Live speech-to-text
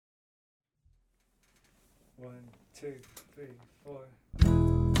One, two, three, four.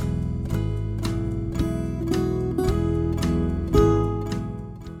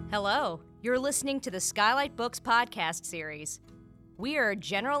 Hello, you're listening to the Skylight Books podcast series. We are a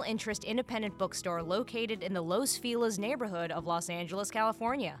general interest independent bookstore located in the Los Feliz neighborhood of Los Angeles,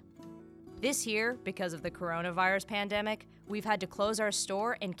 California. This year, because of the coronavirus pandemic, we've had to close our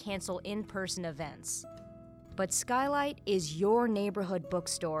store and cancel in-person events. But Skylight is your neighborhood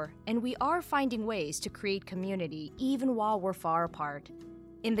bookstore, and we are finding ways to create community even while we're far apart.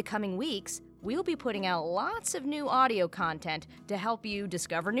 In the coming weeks, we'll be putting out lots of new audio content to help you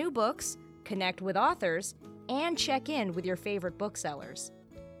discover new books, connect with authors, and check in with your favorite booksellers.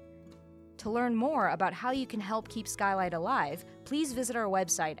 To learn more about how you can help keep Skylight alive, please visit our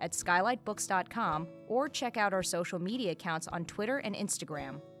website at skylightbooks.com or check out our social media accounts on Twitter and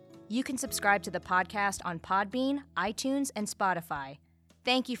Instagram. You can subscribe to the podcast on Podbean, iTunes, and Spotify.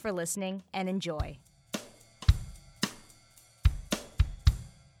 Thank you for listening and enjoy.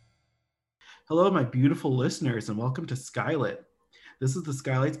 Hello, my beautiful listeners, and welcome to Skylit. This is the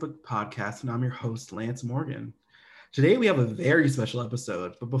Skylight's Book Podcast, and I'm your host, Lance Morgan. Today we have a very special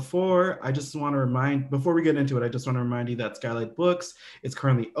episode, but before we get into it, I just want to remind you that Skylight Books is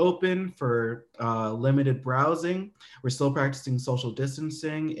currently open for limited browsing. We're still practicing social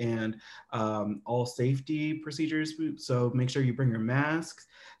distancing and all safety procedures, so make sure you bring your masks,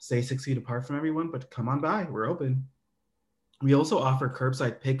 stay 6 feet apart from everyone, but come on by, we're open. We also offer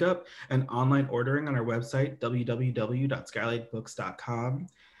curbside pickup and online ordering on our website, www.skylightbooks.com.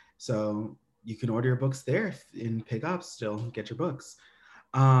 So you can order your books there and pick up still, get your books.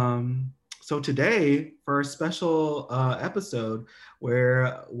 So today, for our special episode,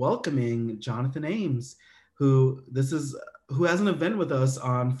 we're welcoming Jonathan Ames, who has an event with us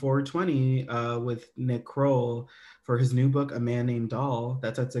on 420 with Nick Kroll for his new book, A Man Named Doll.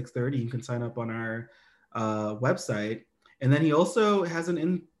 That's at 6:30. You can sign up on our website. And then he also has an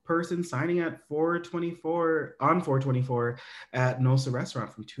in-person signing at 424 at Nosa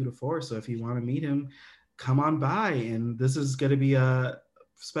Restaurant from 2 to 4. So if you want to meet him, come on by. And this is going to be a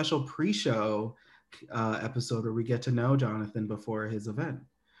special pre-show episode where we get to know Jonathan before his event.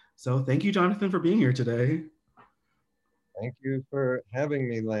 So thank you, Jonathan, for being here today. Thank you for having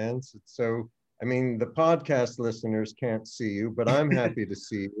me, Lance. The podcast listeners can't see you, but I'm happy to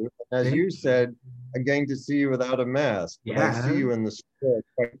see you. As you said, I'm getting to see you without a mask. But Yeah. I see you in the store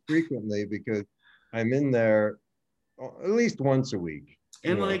quite frequently because I'm in there at least once a week.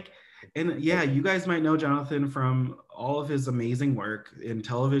 And you guys might know Jonathan from all of his amazing work in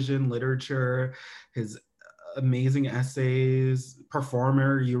television, literature, his amazing essays, you are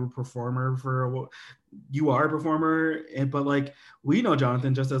a performer, but we know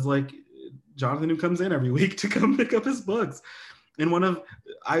Jonathan just as Jonathan who comes in every week to come pick up his books. And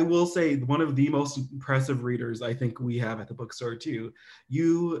I will say, one of the most impressive readers I think we have at the bookstore too.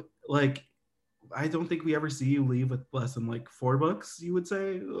 I don't think we ever see you leave with less than 4 books, you would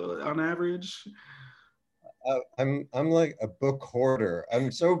say, on average. I'm like a book hoarder.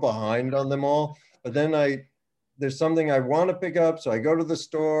 I'm so behind on them all, but then there's something I want to pick up, so I go to the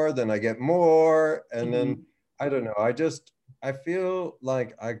store, then I get more, and then I don't know. I feel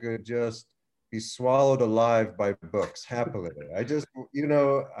like I could just be swallowed alive by books happily. I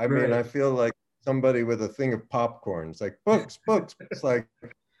feel like somebody with a thing of popcorn. It's like books. It's like,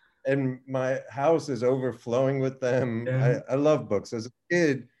 and my house is overflowing with them. Yeah. I love books. As a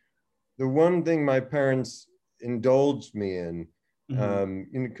kid, the one thing my parents indulged me in,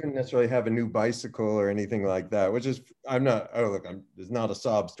 couldn't necessarily have a new bicycle or anything like that, which is, it's not a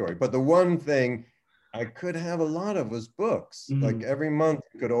sob story, but the one thing I could have a lot of was books. Like every month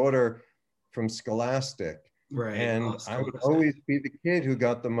you could order from Scholastic. Right. And I would always be the kid who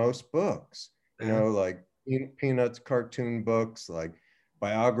got the most books, like Peanuts cartoon books, like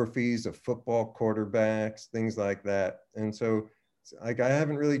biographies of football quarterbacks, things like that. And so I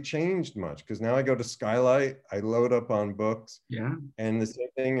haven't really changed much because now I go to Skylight, I load up on books. Yeah. And the same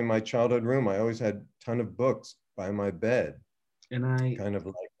thing in my childhood room, I always had a ton of books by my bed. And I kind of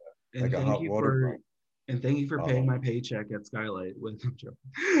and like a hot water pump. And thank you for paying my paycheck at Skylight with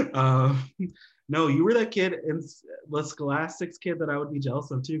no, you were that kid and the Scholastics kid that I would be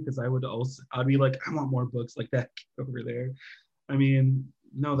jealous of too, because I'd be like, I want more books like that kid over there. I mean,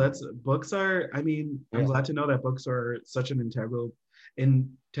 no, I'm glad to know that books are such an integral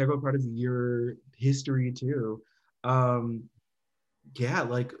part of your history too. What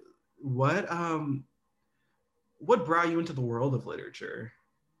brought you into the world of literature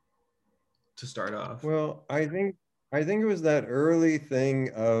to start off? Well, I think it was that early thing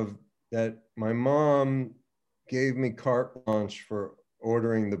of that my mom gave me carte blanche for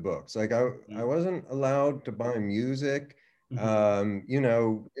ordering the books. Like I wasn't allowed to buy music. You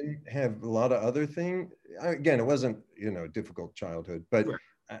know, didn't have a lot of other things. Again, it wasn't, you know, a difficult childhood, but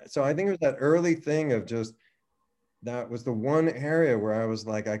so I think it was that early thing of just, that was the one area where I was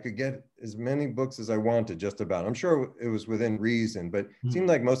like, I could get as many books as I wanted, just about. I'm sure it was within reason, but it seemed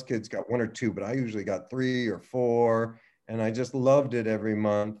like most kids got 1 or 2, but I usually got 3 or 4, and I just loved it every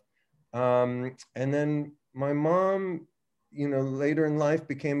month. And then my mom, you know, later in life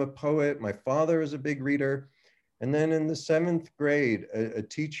became a poet. My father was a big reader. And then in the 7th grade, a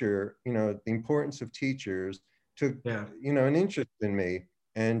teacher, you know, the importance of teachers, took, you know, an interest in me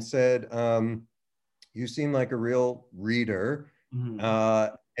and said, you seem like a real reader.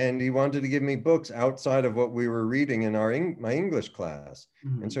 And he wanted to give me books outside of what we were reading in our my English class.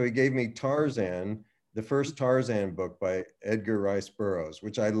 And so he gave me Tarzan, the first Tarzan book by Edgar Rice Burroughs,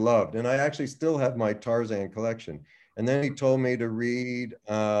 which I loved. And I actually still have my Tarzan collection. And then he told me to read,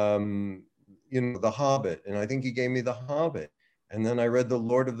 you know, The Hobbit. And I think he gave me The Hobbit. And then I read The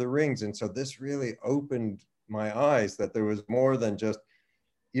Lord of the Rings. And so this really opened my eyes that there was more than just,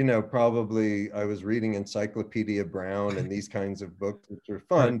 you know, probably I was reading Encyclopedia Brown and these kinds of books, which were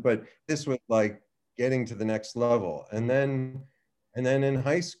fun, but this was like getting to the next level. And then in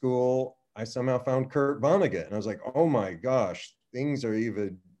high school, I somehow found Kurt Vonnegut, and I was like, oh my gosh, things are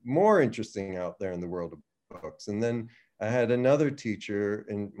even more interesting out there in the world of books. And then I had another teacher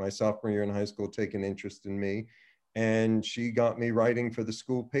in my sophomore year in high school take an interest in me, and she got me writing for the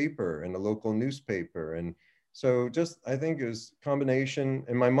school paper and a local newspaper. And so just, I think it was a combination,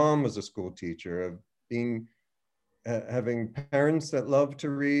 and my mom was a school teacher, of being, having parents that loved to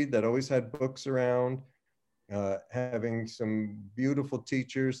read, that always had books around, having some beautiful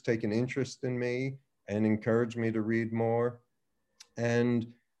teachers take an interest in me and encourage me to read more. And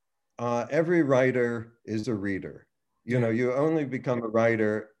every writer is a reader. You know, you only become a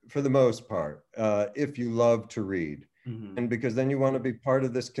writer for the most part if you love to read. And because then you want to be part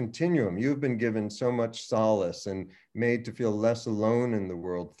of this continuum. You've been given so much solace and made to feel less alone in the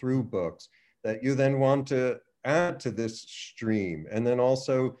world through books, that you then want to add to this stream. And then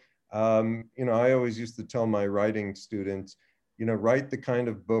also, you know, I always used to tell my writing students, you know, write the kind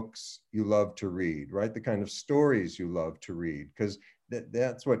of books you love to read, write the kind of stories you love to read, because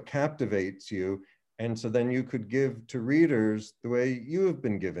that's what captivates you. And so then you could give to readers the way you have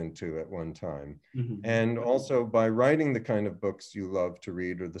been given to at one time. And also by writing the kind of books you love to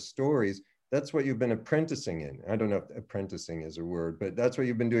read, or the stories, that's what you've been apprenticing in. I don't know if apprenticing is a word, but that's what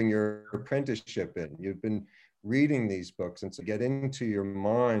you've been doing your apprenticeship in. You've been reading these books, and so get into your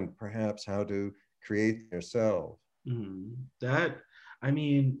mind, perhaps, how to create yourself. That, I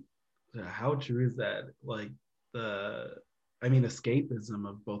mean, how true is that? Like escapism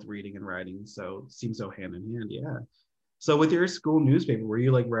of both reading and writing, so seems so hand in hand. Yeah. So with your school newspaper, were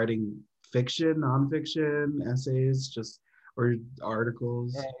you like writing fiction, nonfiction, essays, just, or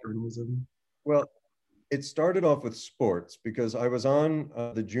articles, journalism? Well, it started off with sports, because I was on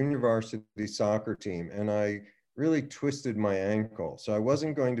the junior varsity soccer team, and I really twisted my ankle, so I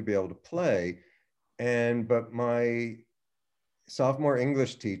wasn't going to be able to play. But my sophomore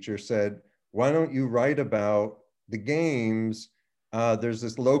English teacher said, why don't you write about the games? There's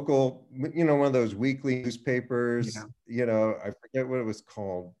this local, you know, one of those weekly newspapers, you know, I forget what it was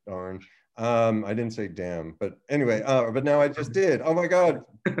called, darn. I didn't say damn, but anyway, but now I just did. Oh my God,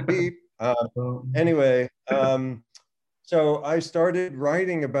 beep. Anyway, so I started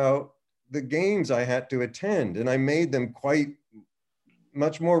writing about the games I had to attend, and I made them quite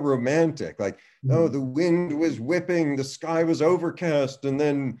much more romantic. Like, oh, the wind was whipping, the sky was overcast, and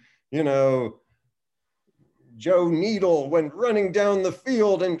then, you know, Joe Needle went running down the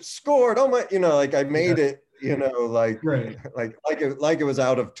field and scored. Oh my, you know, like I made it, you know, like it was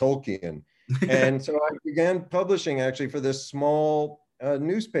out of Tolkien. And so I began publishing actually for this small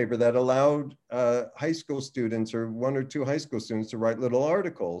newspaper that allowed high school students, or 1 or 2 high school students, to write little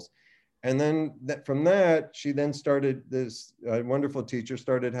articles. And then from that, she then started, this wonderful teacher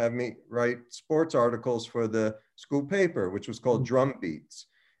started having me write sports articles for the school paper, which was called Drumbeats.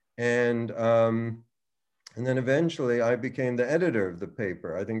 And then eventually I became the editor of the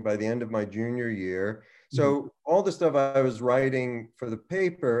paper, I think by the end of my junior year. So all the stuff I was writing for the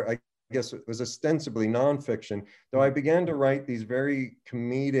paper, I guess it was ostensibly nonfiction, though I began to write these very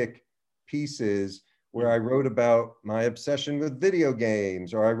comedic pieces where I wrote about my obsession with video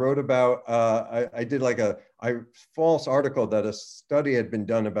games, or I wrote about, I did like a false article that a study had been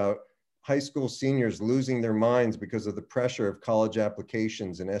done about high school seniors losing their minds because of the pressure of college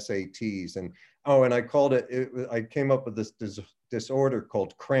applications and SATs. And I called it, I came up with this disorder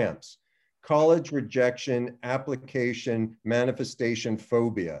called cramps, college rejection, application, manifestation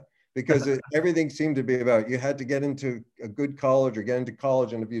phobia, because everything seemed to be about you had to get into a good college or get into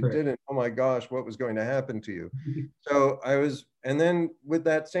college. And if you didn't, oh my gosh, what was going to happen to you? So and then with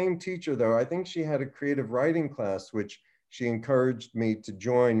that same teacher though, I think she had a creative writing class, which she encouraged me to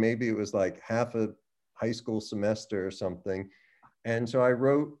join. Maybe it was like half a high school semester or something. And so I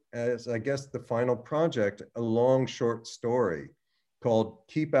wrote, as I guess the final project, a long short story called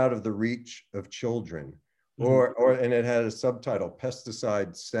Keep Out of the Reach of Children. And it had a subtitle,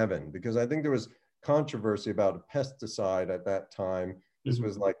 Pesticide 7, because I think there was controversy about a pesticide at that time. This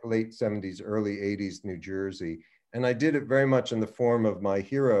was like late 70s, early 80s, New Jersey. And I did it very much in the form of my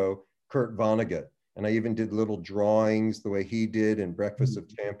hero, Kurt Vonnegut. And I even did little drawings the way he did in Breakfast of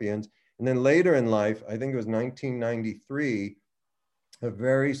Champions. And then later in life, I think it was 1993, a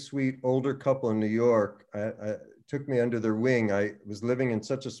very sweet older couple in New York took me under their wing. I was living in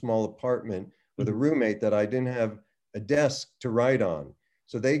such a small apartment with a roommate that I didn't have a desk to write on.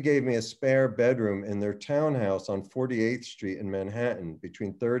 So they gave me a spare bedroom in their townhouse on 48th Street in Manhattan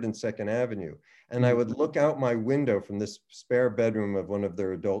between 3rd and 2nd Avenue. And I would look out my window from this spare bedroom of one of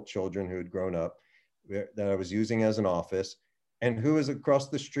their adult children who had grown up that I was using as an office. And who was across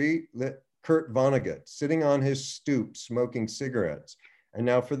the street? Kurt Vonnegut, sitting on his stoop, smoking cigarettes. And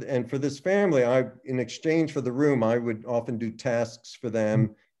now for this family, in exchange for the room, I would often do tasks for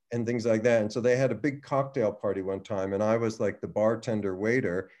them and things like that. And so they had a big cocktail party one time, and I was like the bartender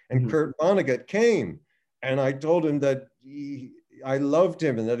waiter, and Kurt Vonnegut came. And I told him that I loved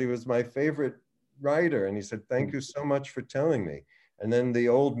him and that he was my favorite writer. And he said, thank you so much for telling me. And then the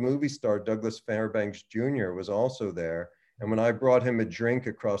old movie star, Douglas Fairbanks Jr. was also there. And when I brought him a drink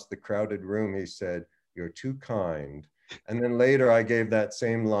across the crowded room, he said, "You're too kind." And then later I gave that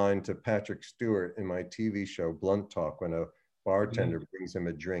same line to Patrick Stewart in my TV show, Blunt Talk, when a bartender brings him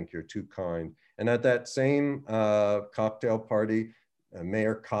a drink, "You're too kind." And at that same cocktail party,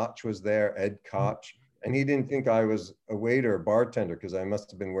 Mayor Koch was there, Ed Koch, and he didn't think I was a waiter or bartender because I must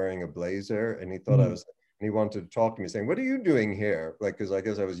have been wearing a blazer, and he thought I was, and he wanted to talk to me saying, "What are you doing here?" Like, because I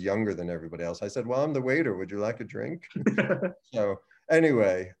guess I was younger than everybody else. I said, "Well, I'm the waiter. Would you like a drink?" So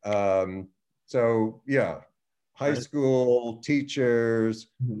anyway, so yeah. High school teachers,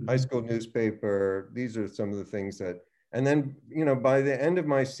 high school newspaper, these are some of the things that, and then, you know, by the end of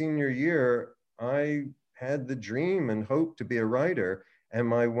my senior year, I had the dream and hope to be a writer. And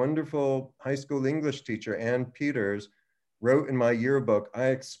my wonderful high school English teacher, Ann Peters, wrote in my yearbook, "I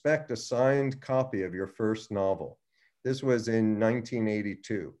expect a signed copy of your first novel." This was in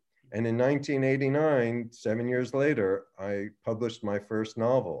 1982. And in 1989, 7 years later, I published my first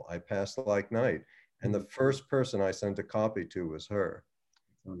novel, I Passed Like Night. And the first person I sent a copy to was her.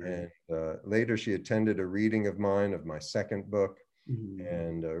 And later she attended a reading of mine of my second book,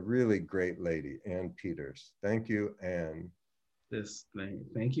 and a really great lady, Ann Peters. Thank you, Ann.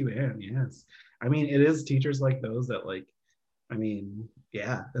 Thank you, Ann. Yes. I mean, it is teachers like those that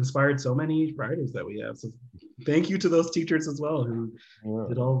inspired so many writers that we have. So thank you to those teachers as well who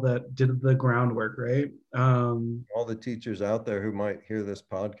did the groundwork, right? All the teachers out there who might hear this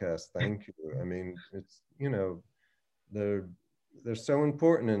podcast, thank you. I mean, it's, you know, they're so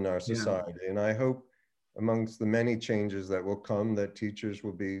important in our society. And I hope amongst the many changes that will come, that teachers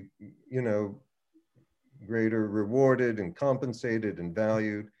will be, you know, greater rewarded and compensated and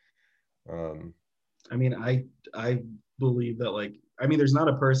valued. I mean, I believe that, like, I mean, there's not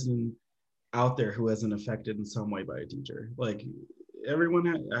a person out there who isn't affected in some way by a teacher. Like,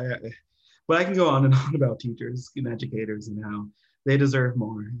 everyone, but I can go on and on about teachers and educators and how they deserve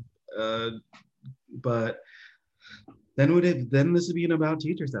more. But then this would be an About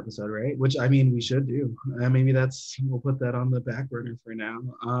Teachers episode, right? Which, I mean, we should do. Maybe we'll put that on the back burner for now.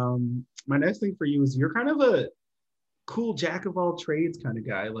 My next thing for you is you're kind of a cool jack of all trades kind of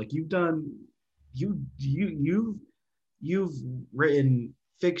guy. Like, you've written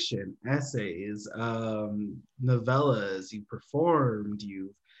fiction, essays, novellas, you've performed,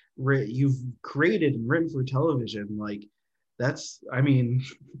 you've created and written for television. Like, that's, I mean,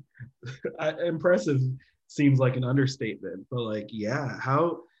 impressive seems like an understatement, but like, yeah,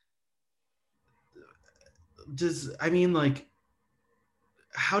 how does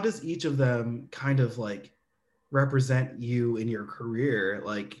each of them kind of like represent you in your career?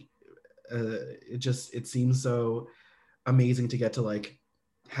 Like, it seems so amazing to get to like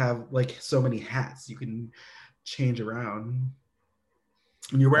have like so many hats you can change around.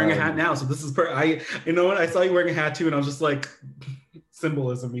 And you're wearing a hat now, so this is you know what, I saw you wearing a hat too, and I was just like,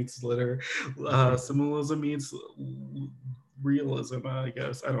 symbolism meets symbolism meets realism, I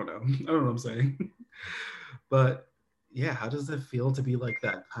guess. I don't know what I'm saying. But yeah, how does it feel to be like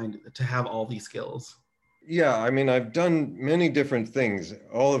that to have all these skills? Yeah, I mean, I've done many different things,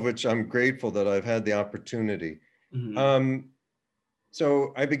 all of which I'm grateful that I've had the opportunity. Mm-hmm. Um,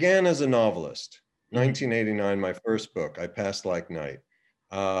 so I began as a novelist. Mm-hmm. 1989, my first book, I Passed Like Night,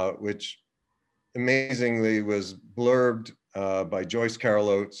 which amazingly was blurbed by Joyce Carol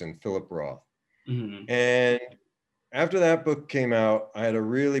Oates and Philip Roth. Mm-hmm. And after that book came out, I had a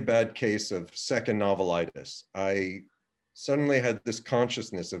really bad case of second novelitis. I suddenly had this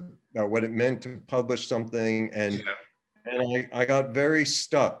consciousness about what it meant to publish something, and I got very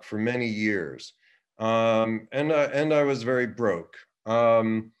stuck for many years, and I was very broke,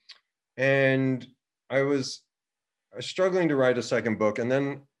 and I was struggling to write a second book, and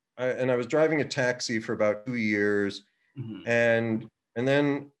then I was driving a taxi for about 2 years, Mm-hmm. and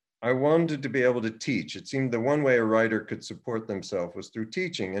then I wanted to be able to teach. It seemed the one way a writer could support themselves was through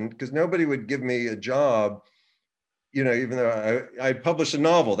teaching, and because nobody would give me a job, even though I published a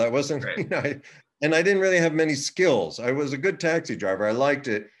novel, that wasn't, Right. And I didn't really have many skills. I was a good taxi driver. I liked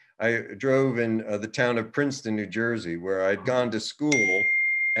it. I drove in the town of Princeton, New Jersey, where I'd gone to school,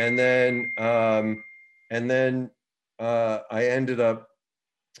 and then I ended up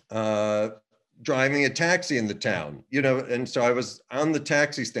driving a taxi in the town, and so I was on the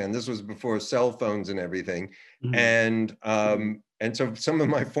taxi stand. This was before cell phones and everything, Mm-hmm. and so some of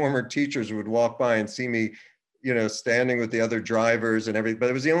my former teachers would walk by and see me, standing with the other drivers and everything.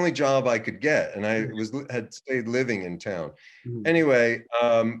 But it was the only job I could get, and I had stayed living in town. Mm-hmm. Anyway,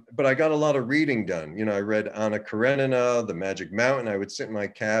 but I got a lot of reading done. I read Anna Karenina, The Magic Mountain. I would sit in my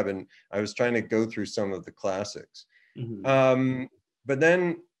cab and I was trying to go through some of the classics. Mm-hmm. But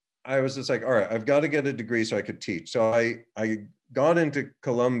then I was just like, all right, I've got to get a degree so I could teach. So I got into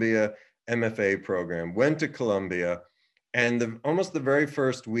Columbia MFA program, went to Columbia, and almost the very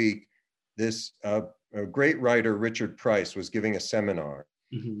first week, this a great writer, Richard Price, was giving a seminar.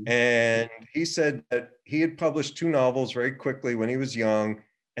 Mm-hmm. And he said that he had published 2 novels very quickly when he was young.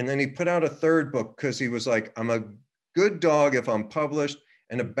 And then he put out a third book because he was like, I'm a good dog if I'm published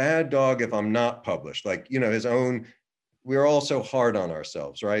and a bad dog if I'm not published. Like, his own, we're all so hard on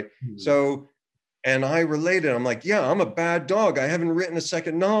ourselves, right? Mm-hmm. So, and I related, I'm like, yeah, I'm a bad dog. I haven't written a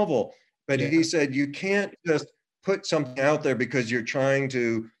second novel. But he said, you can't just put something out there because you're trying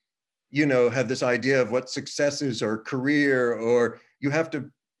to, have this idea of what success is or career, or you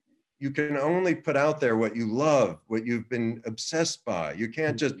can only put out there what you love, what you've been obsessed by. You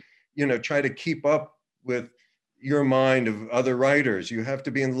can't just, try to keep up with your mind of other writers. You have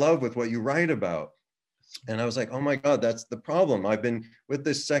to be in love with what you write about. And I was like, oh my God, that's the problem. I've been with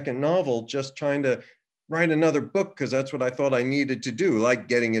this second novel, just trying to write another book because that's what I thought I needed to do, like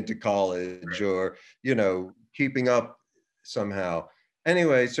getting into college or, keeping up somehow.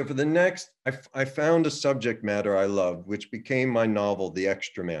 Anyway, so for the next, I found a subject matter I loved, which became my novel, The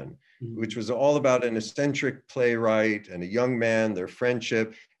Extra Man, which was all about an eccentric playwright and a young man, their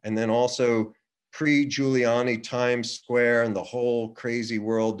friendship, and then also pre-Giuliani Times Square and the whole crazy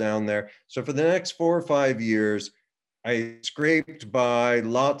world down there. So for the next 4 or 5 years, I scraped by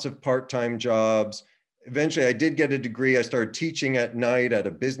lots of part-time jobs. Eventually, I did get a degree. I started teaching at night at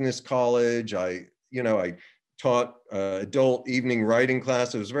a business college. I taught adult evening writing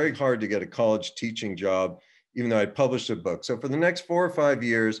class. It was very hard to get a college teaching job, even though I published a book. So for the next 4 or 5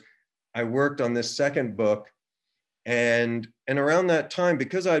 years, I worked on this second book. And around that time,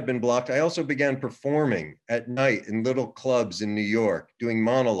 because I'd been blocked, I also began performing at night in little clubs in New York, doing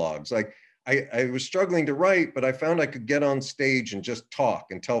monologues. Like I was struggling to write, but I found I could get on stage and just talk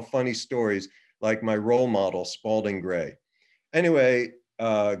and tell funny stories like my role model, Spalding Gray. Anyway,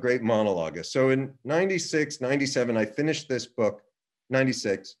 great monologuist. So in 96, 97, I finished this book,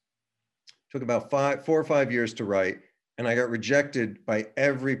 96, took about 4 or 5 years to write, and I got rejected by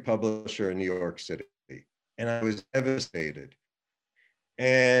every publisher in New York City. And I was devastated.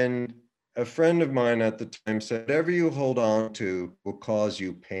 And a friend of mine at the time said, whatever you hold on to will cause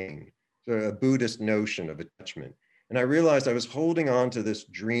you pain. So a Buddhist notion of attachment. And I realized I was holding on to this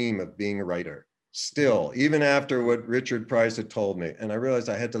dream of being a writer still, even after what Richard Price had told me. And I realized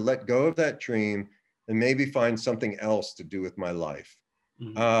I had to let go of that dream and maybe find something else to do with my life.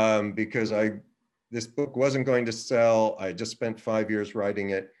 Because this book wasn't going to sell. I just spent 5 years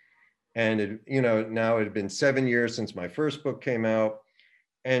writing it. And now it had been 7 years since my first book came out.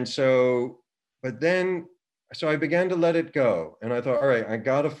 And so I began to let it go. And I thought, all right, I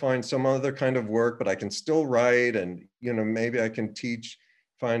got to find some other kind of work, but I can still write. And, maybe I can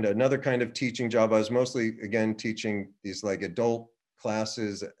find another kind of teaching job. I was mostly, again, teaching these like adult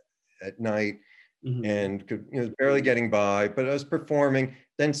classes at night and could, barely getting by, but I was performing.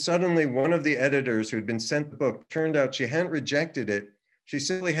 Then suddenly one of the editors who had been sent the book, turned out she hadn't rejected it. She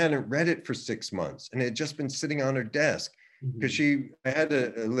simply hadn't read it for 6 months, and it had just been sitting on her desk because I had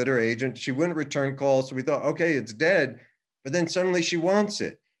a literary agent. She wouldn't return calls. So we thought, okay, it's dead. But then suddenly she wants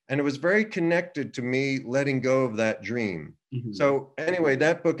it. And it was very connected to me letting go of that dream. So anyway,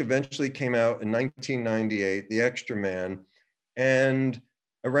 that book eventually came out in 1998, The Extra Man. And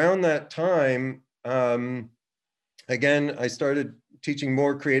around that time, again, I started teaching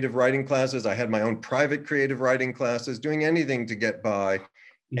more creative writing classes. I had my own private creative writing classes, doing anything to get by.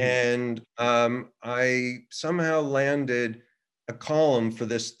 And I somehow landed a column for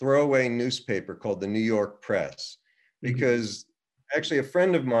this throwaway newspaper called the New York Press, because actually a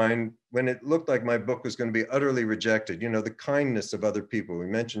friend of mine, when it looked like my book was going to be utterly rejected, you know, the kindness of other people, we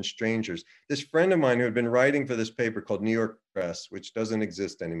mentioned strangers, this friend of mine who had been writing for this paper called New York Press, which doesn't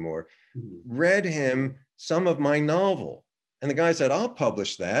exist anymore, read him some of my novel. And the guy said, I'll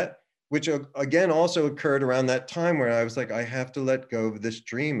publish that, which again also occurred around that time where I was like, I have to let go of this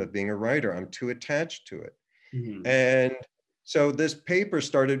dream of being a writer. I'm too attached to it. And so this paper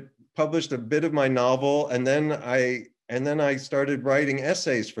published a bit of my novel, and then I started writing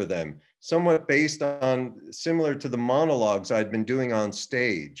essays for them, somewhat based on, similar to the monologues I'd been doing on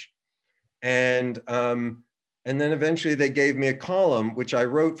stage. And then eventually they gave me a column, which I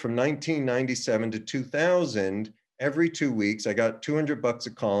wrote from 1997 to 2000, every 2 weeks. I got $200 a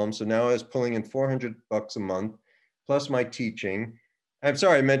column. So now I was pulling in $400 a month, plus my teaching. I'm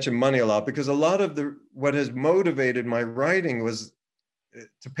sorry I mentioned money a lot, because a lot of what has motivated my writing was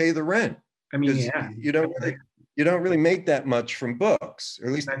to pay the rent. I mean, yeah. You don't really make that much from books, or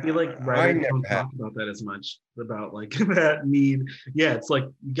at least I feel like writers don't talk about that as much, about like that need. Yeah, it's like,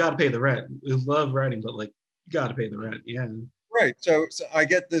 you got to pay the rent. We love writing, but like, you got to pay the rent. Yeah. Right. So I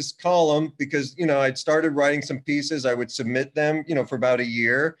get this column because, you know, I'd started writing some pieces. I would submit them, you know, for about a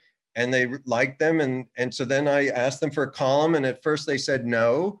year, and they liked them. And so then I asked them for a column, and at first they said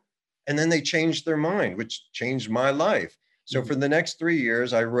no. And then they changed their mind, which changed my life. So for the next 3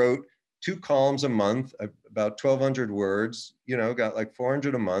 years, I wrote 2 columns a month, about 1,200 words, you know, got like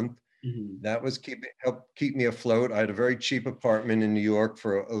 400 a month. That was helped keep me afloat. I had a very cheap apartment in New York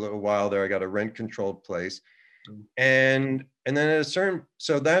for a little while there. I got a rent controlled place. And then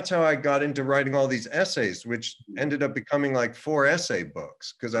so that's how I got into writing all these essays, which ended up becoming like 4 essay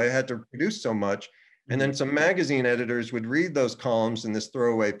books, because I had to produce so much. And then some magazine editors would read those columns in this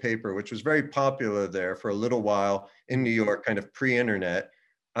throwaway paper, which was very popular there for a little while in New York, kind of pre-internet,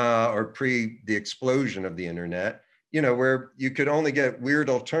 or pre the explosion of the internet, you know, where you could only get weird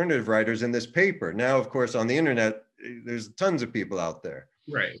alternative writers in this paper. Now, of course, on the internet, there's tons of people out there.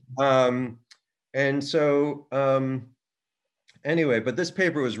 Right. And so anyway, but this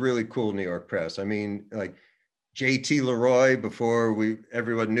paper was really cool, New York Press. I mean, like J.T. Leroy, before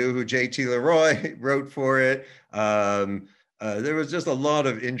everyone knew who J.T. Leroy wrote for it. There was just a lot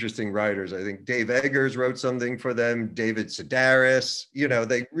of interesting writers. I think Dave Eggers wrote something for them, David Sedaris. You know,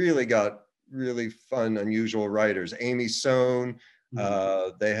 they really got really fun, unusual writers. Amy Sohn,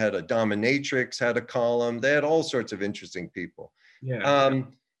 they had a dominatrix, had a column. They had all sorts of interesting people. Yeah.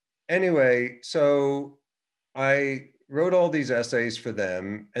 Anyway, so I wrote all these essays for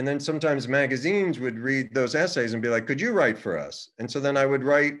them. And then sometimes magazines would read those essays and be like, could you write for us? And so then I would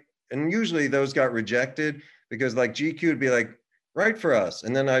write, and usually those got rejected, because like GQ would be like, write for us.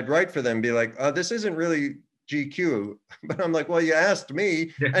 And then I'd write for them and be like, this isn't really GQ. But I'm like, well, you asked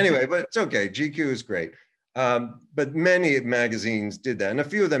me. Anyway, but it's okay. GQ is great. But many magazines did that. And a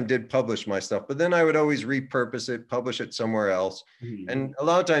few of them did publish my stuff, but then I would always repurpose it, publish it somewhere else. And a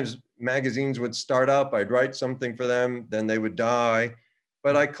lot of times magazines would start up, I'd write something for them, then they would die.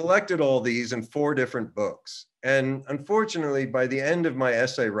 But I collected all these in 4 different books. And unfortunately, by the end of my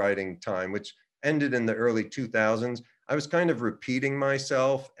essay writing time, which ended in the early 2000s, I was kind of repeating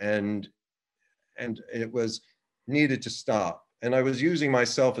myself, and it was needed to stop. And I was using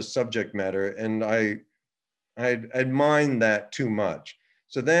myself as subject matter, and I'd mined that too much.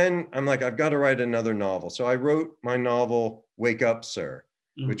 So then I'm like, I've got to write another novel. So I wrote my novel, Wake Up, Sir,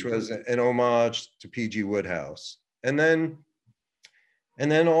 which was an homage to P.G. Wodehouse. And then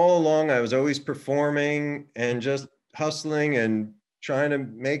all along, I was always performing and just hustling and trying to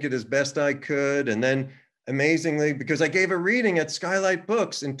make it as best I could. And then amazingly, because I gave a reading at Skylight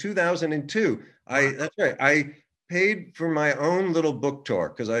Books in 2002, that's right, I paid for my own little book tour,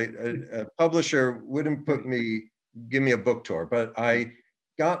 because a publisher wouldn't give me a book tour, but I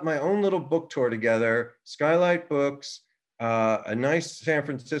got my own little book tour together, Skylight Books, a nice San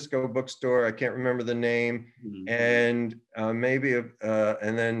Francisco bookstore, I can't remember the name, and and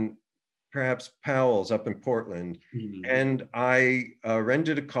then perhaps Powell's up in Portland. Mhm. And I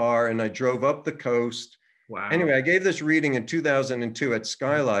rented a car and I drove up the coast. Wow. Anyway, I gave this reading in 2002 at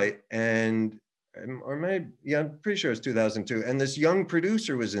Skylight, and I'm pretty sure it's 2002. And this young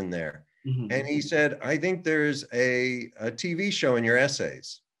producer was in there, Mhm. and he said, "I think there's a TV show in your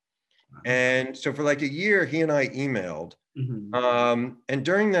essays." And so for like a year, he and I emailed. Mhm. And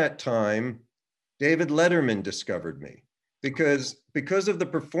during that time, David Letterman discovered me because of the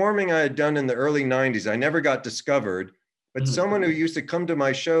performing I had done in the early 90s. I never got discovered, but Mhm. someone who used to come to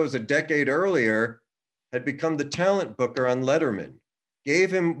my shows a decade earlier had become the talent booker on Letterman.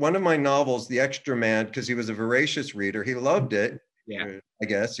 Gave him one of my novels, The Extra Man, because he was a voracious reader. He loved it. Yeah. I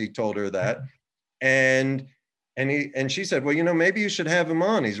guess he told her that. And she said, well, maybe you should have him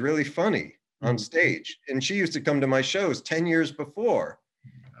on. He's really funny on stage. And she used to come to my shows 10 years before.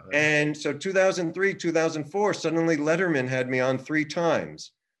 And so 2003, 2004, suddenly Letterman had me on 3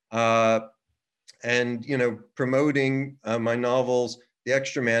 times. And, promoting my novels, The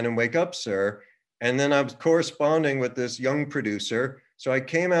Extra Man and Wake Up, Sir. And then I was corresponding with this young producer. So I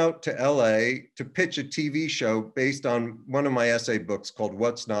came out to LA to pitch a TV show based on one of my essay books called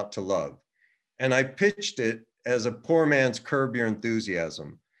What's Not to Love. And I pitched it as a poor man's Curb Your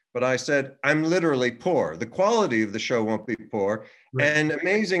Enthusiasm. But I said, I'm literally poor. The quality of the show won't be poor. Right. And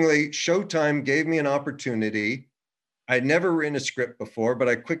amazingly, Showtime gave me an opportunity. I'd never written a script before, but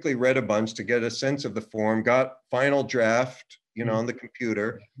I quickly read a bunch to get a sense of the form, got final draft, on the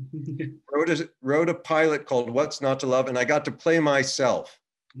computer, wrote a pilot called What's Not to Love, and I got to play myself.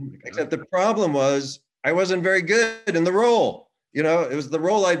 Except the problem was I wasn't very good in the role. It was the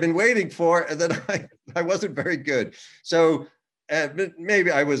role I'd been waiting for, and then I wasn't very good. So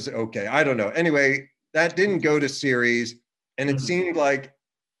maybe I was okay. I don't know. Anyway, that didn't go to series, and it seemed like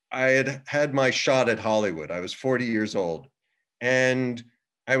I had had my shot at Hollywood. I was 40 years old, and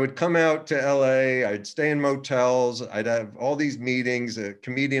I would come out to LA. I'd stay in motels. I'd have all these meetings. A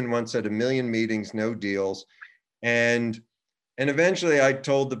comedian once said 1 million meetings, no deals. And eventually I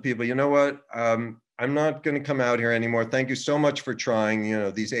told the people, you know what? I'm not going to come out here anymore. Thank you so much for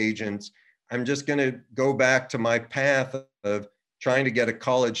trying, these agents. I'm just going to go back to my path of trying to get a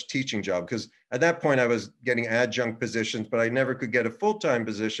college teaching job. Because at that point I was getting adjunct positions, but I never could get a full-time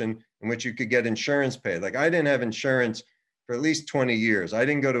position in which you could get insurance paid. Like I didn't have insurance for at least 20 years. I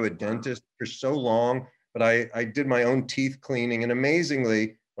didn't go to a dentist for so long, but I did my own teeth cleaning. And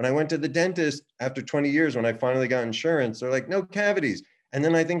amazingly, when I went to the dentist after 20 years, when I finally got insurance, they're like, no cavities. And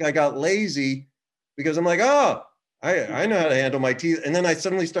then I think I got lazy because I'm like, oh, I know how to handle my teeth. And then I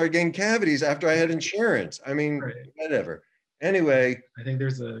suddenly started getting cavities after I had insurance. I mean, whatever. Anyway. I think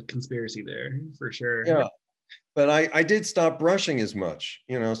there's a conspiracy there for sure. Yeah. But I did stop brushing as much,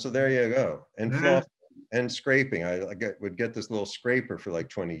 so there you go. And floss and scraping. I would get this little scraper for like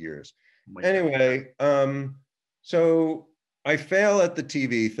 20 years. Anyway, so I fail at the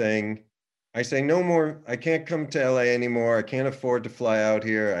TV thing. I say, no more, I can't come to LA anymore. I can't afford to fly out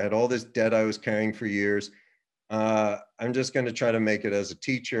here. I had all this debt I was carrying for years. I'm just going to try to make it as a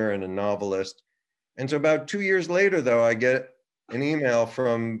teacher and a novelist. And so about 2 years later, though, I get an email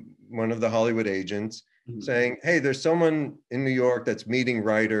from one of the Hollywood agents saying, hey, there's someone in New York that's meeting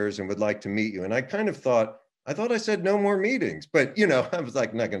writers and would like to meet you. And I kind of thought I said no more meetings, but I was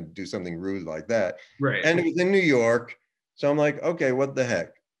like, not going to do something rude like that. Right. And it was in New York. So I'm like, okay, what the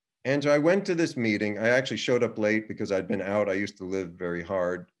heck? And so I went to this meeting. I actually showed up late because I'd been out. I used to live very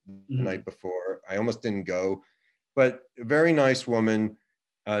hard the night before. I almost didn't go, but a very nice woman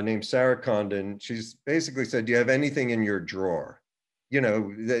named Sarah Condon. She's basically said, do you have anything in your drawer?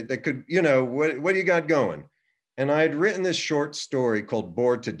 That could, what do you got going? And I had written this short story called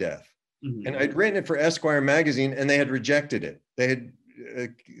Bored to Death. And I'd written it for Esquire magazine and they had rejected it. They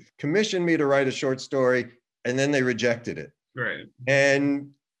had commissioned me to write a short story and then they rejected it. Right.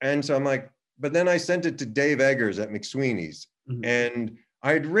 And so I'm like, but then I sent it to Dave Eggers at McSweeney's. And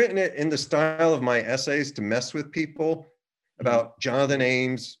I had written it in the style of my essays to mess with people about Jonathan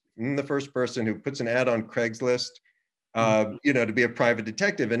Ames, the first person who puts an ad on Craigslist, to be a private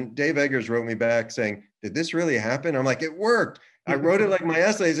detective. And Dave Eggers wrote me back saying, did this really happen? I'm like, it worked. I wrote it like my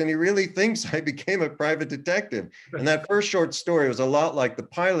essays and he really thinks I became a private detective. And that first short story was a lot like the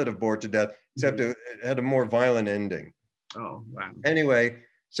pilot of Bored to Death, except it had a more violent ending. Oh, wow. Anyway,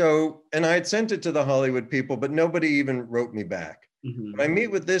 so, and I had sent it to the Hollywood people, but nobody even wrote me back. But I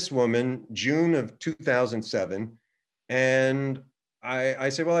meet with this woman, June of 2007, and I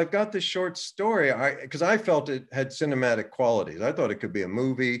say, well, I've got this short story, because I felt it had cinematic qualities. I thought it could be a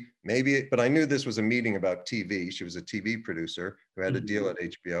movie, maybe, but I knew this was a meeting about TV. She was a TV producer who had a deal at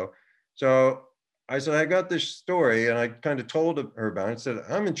HBO. So I got this story and I kind of told her about it. I said,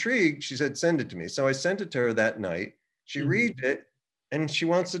 I'm intrigued. She said, send it to me. So I sent it to her that night. She read it and she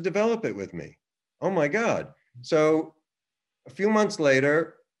wants to develop it with me. Oh my God. So a few months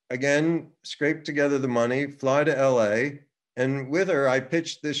later, again, scrape together the money, fly to LA. And with her, I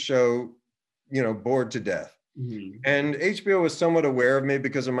pitched this show, Bored to Death. And HBO was somewhat aware of me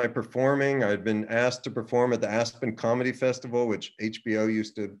because of my performing. I'd been asked to perform at the Aspen Comedy Festival, which HBO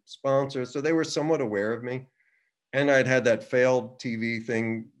used to sponsor. So they were somewhat aware of me. And I'd had that failed TV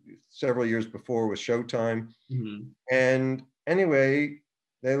thing several years before with Showtime. And anyway,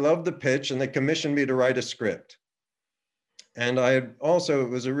 they loved the pitch and they commissioned me to write a script. And it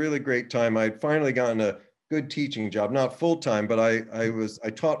was a really great time. I'd finally gotten a good teaching job, not full-time, but I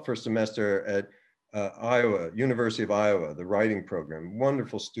taught for a semester at University of Iowa, the writing program.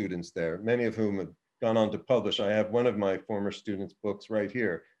 Wonderful students there, many of whom have gone on to publish. I have one of my former students' books right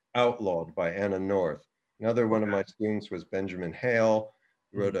here, Outlawed by Anna North. Another one of my students was Benjamin Hale,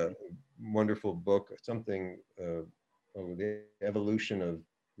 who wrote a wonderful book, The Evolution of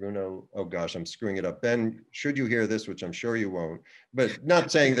Bruno. Oh gosh, I'm screwing it up. Ben, should you hear this, which I'm sure you won't, but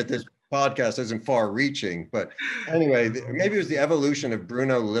not saying that this podcast isn't far reaching, but anyway, maybe it was The Evolution of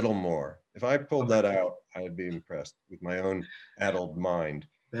Bruno Littlemore. If I pulled that out, I'd be impressed with my own addled mind.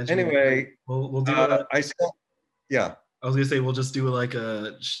 Benjamin, anyway, we'll do yeah. I was gonna say we'll just do like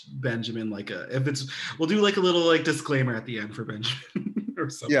a Benjamin, we'll do like a little like disclaimer at the end for Benjamin or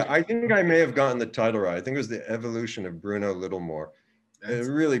something. Yeah, I think I may have gotten the title right. I think it was The Evolution of Bruno Littlemore. A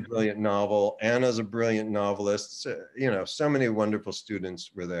really brilliant novel. Anna's a brilliant novelist. So many wonderful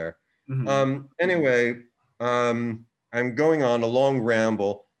students were there. Anyway, I'm going on a long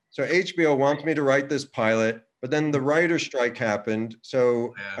ramble. So HBO wants me to write this pilot, but then the writer's strike happened.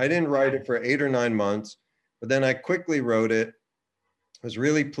 So I didn't write it for 8 or 9 months, but then I quickly wrote it. I was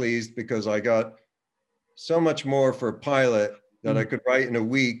really pleased because I got so much more for a pilot that I could write in a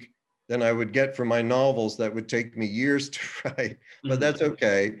week than I would get for my novels that would take me years to write, but that's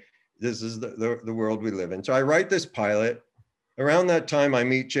okay. This is the world we live in. So I write this pilot. Around that time, I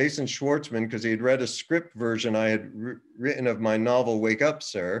meet Jason Schwartzman because he had read a script version I had written of my novel, Wake Up,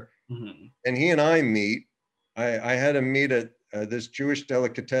 Sir. And he and I meet. I had him meet at this Jewish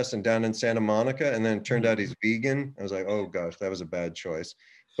delicatessen down in Santa Monica, and then it turned out he's vegan. I was like, oh gosh, that was a bad choice.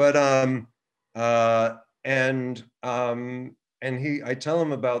 But I tell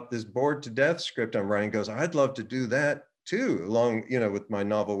him about this Bored to Death script I'm writing. He goes, I'd love to do that too, along, with my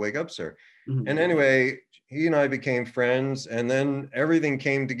novel, Wake Up, Sir. And anyway, he and I became friends, and then everything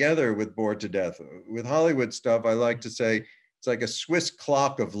came together with Bored to Death. With Hollywood stuff, I like to say it's like a Swiss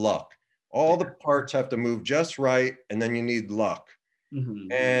clock of luck. All the parts have to move just right, and then you need luck.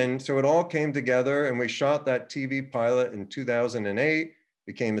 And so it all came together, and we shot that TV pilot in 2008,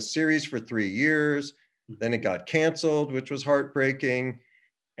 became a series for 3 years. Then it got canceled, which was heartbreaking.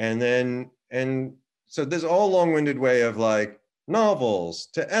 And so there's all long-winded way of like novels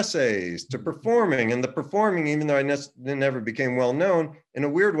to essays to performing. And the performing, even though I never became well-known, in a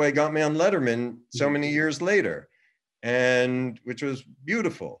weird way got me on Letterman so many years later, and which was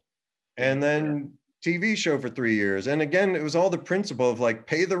beautiful. And then TV show for 3 years. And again, it was all the principle of like,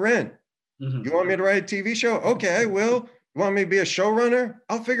 pay the rent. You want me to write a TV show? Okay, I will. You want me to be a showrunner?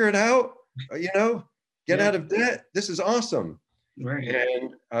 I'll figure it out. Get out of debt. This is awesome. Right.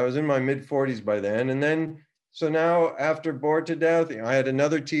 And I was in my mid 40s by then. And then, so now after Bored to Death, I had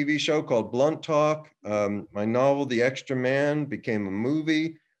another TV show called Blunt Talk. My novel, The Extra Man, became a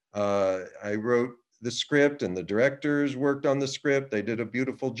movie. I wrote the script and the directors worked on the script. They did a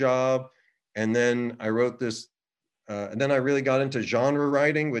beautiful job. And then I wrote this, and then I really got into genre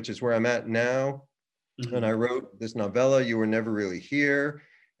writing, which is where I'm at now. And I wrote this novella, You Were Never Really Here.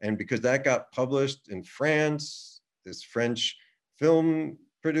 And because that got published in France, this French film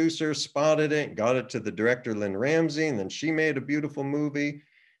producer spotted it, got it to the director, Lynn Ramsey, and then she made a beautiful movie.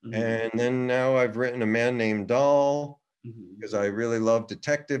 And then now I've written A Man Named Doll, because I really love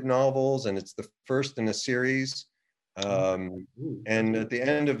detective novels, and it's the first in a series. And at the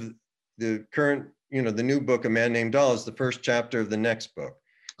end of the current, the new book, A Man Named Doll, is the first chapter of the next book.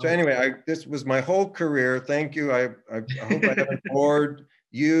 So anyway, this was my whole career. Thank you. I hope I haven't bored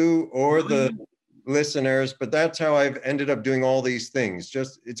you or the listeners, but that's how I've ended up doing all these things.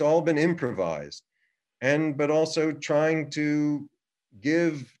 It's all been improvised, but also trying to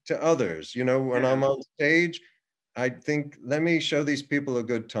give to others. When I'm on stage, I think, let me show these people a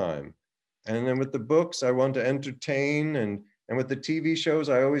good time. And then with the books, I want to entertain, and with the TV shows,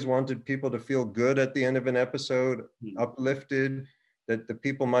 I always wanted people to feel good at the end of an episode, uplifted, that the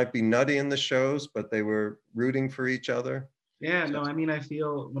people might be nutty in the shows, but they were rooting for each other. Yeah, no, I mean, I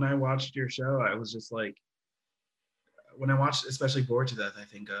feel when I watched your show, I was just like, when I watched, especially Bored to Death, I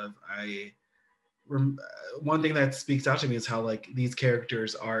think of, one thing that speaks out to me is how like these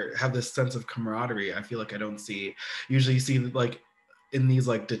characters have this sense of camaraderie. I feel like I don't see, usually you see like in these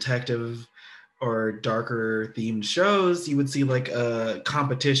like detective or darker themed shows, you would see like a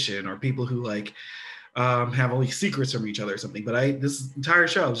competition or people who like have all these secrets from each other or something. But this entire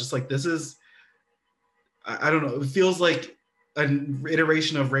show, I was just like, this is, I don't know, it feels like an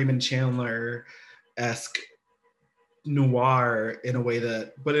iteration of Raymond Chandler esque noir in a way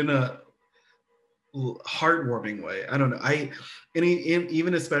that, but in a heartwarming way. I don't know.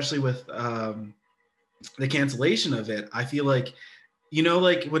 Even especially with the cancellation of it, I feel like,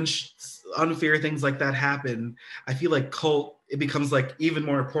 like when unfair things like that happen, I feel like it becomes like even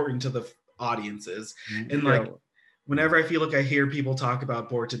more important to the audiences. And like whenever I feel like I hear people talk about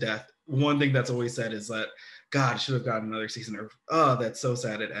Bored to Death, one thing that's always said is that, God, should have gotten another season, or oh, that's so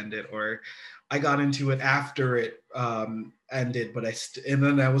sad it ended, or I got into it after it ended, but and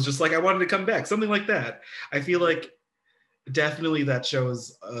then I was just like, I wanted to come back, something like that. I feel like definitely that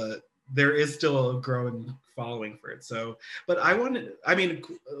shows there is still a growing following for it. So, but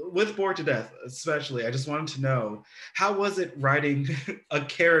with Bored to Death especially, I just wanted to know, how was it writing a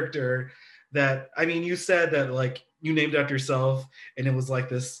character that, I mean, you said that like you named after yourself and it was like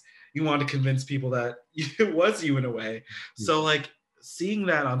this, you wanted to convince people that it was you in a way. So like seeing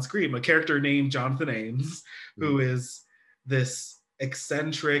that on screen, a character named Jonathan Ames, who is this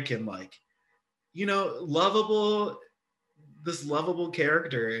eccentric and like, lovable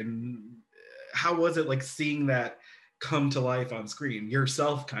character, and how was it like seeing that come to life on screen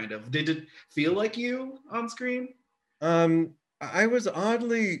yourself? Kind of, did it feel like you on screen? I was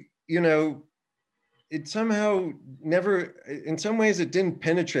oddly, it somehow never, in some ways it didn't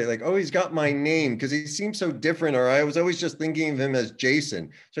penetrate, like, oh, he's got my name, because he seemed so different, or I was always just thinking of him as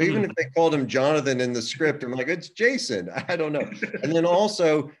Jason. So even if they called him Jonathan in the script, I'm like, it's Jason. I don't know. And then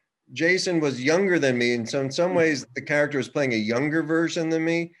also Jason was younger than me, and so in some ways the character was playing a younger version than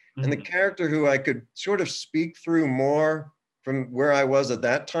me. And the character who I could sort of speak through more from where I was at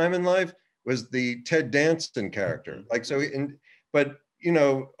that time in life was the Ted Danson character. Like, so, but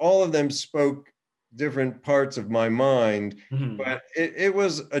all of them spoke different parts of my mind, but it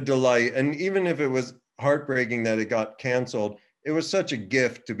was a delight. And even if it was heartbreaking that it got canceled, it was such a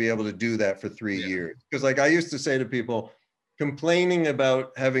gift to be able to do that for 3 years. Because like I used to say to people, complaining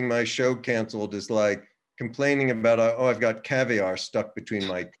about having my show canceled is like complaining about, oh, I've got caviar stuck between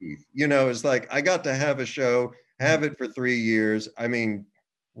my teeth. It's like, I got to have a show, have it for 3 years. I mean,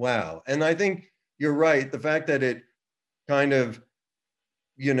 wow. And I think you're right. The fact that it kind of,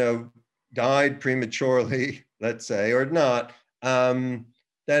 died prematurely, let's say, or not,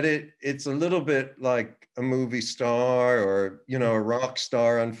 that it's a little bit like a movie star or, a rock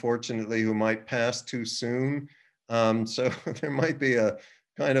star, unfortunately, who might pass too soon. So there might be a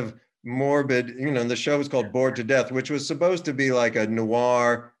kind of morbid, the show is called Bored to Death, which was supposed to be like an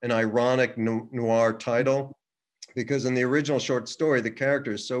ironic noir title, because in the original short story, the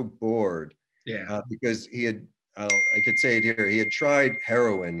character is so bored. Because he had, I could say it here, he had tried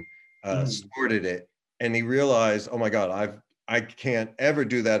heroin, snorted it, and he realized, oh my God, I can't ever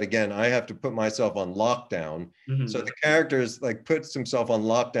do that again. I have to put myself on lockdown. So the character is like puts himself on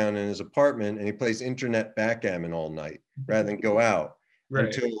lockdown in his apartment, and he plays internet backgammon all night rather than go out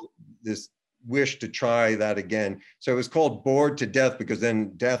until this wish to try that again. So it was called Bored to Death because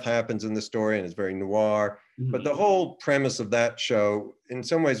then death happens in the story and it's very noir. But the whole premise of that show in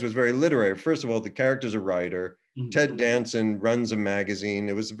some ways was very literary. First of all, the character's a writer. Ted Danson runs a magazine.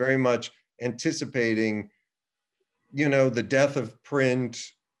 It was very much anticipating, the death of print,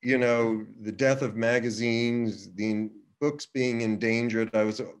 the death of magazines, the books being endangered. I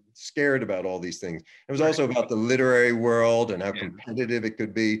was scared about all these things. It was also about the literary world and how competitive it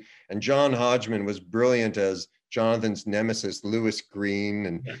could be. And John Hodgman was brilliant as Jonathan's nemesis, Lewis Green.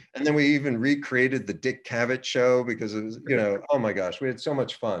 And then we even recreated the Dick Cavett show because it was, oh my gosh, we had so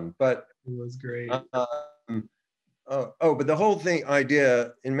much fun. But it was great. But the whole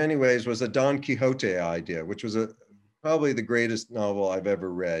idea in many ways was a Don Quixote idea, which was probably the greatest novel I've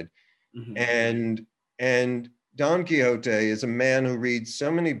ever read. And Don Quixote is a man who reads so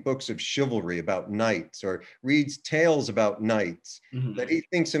many books of chivalry about knights, or reads tales about knights, that he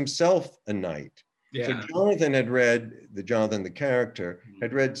thinks himself a knight. So Jonathan Jonathan, the character,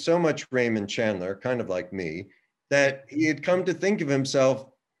 had read so much Raymond Chandler, kind of like me, that he had come to think of himself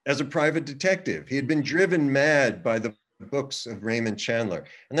as a private detective. He had been driven mad by the books of Raymond Chandler.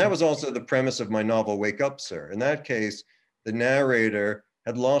 And that was also the premise of my novel, Wake Up, Sir. In that case, the narrator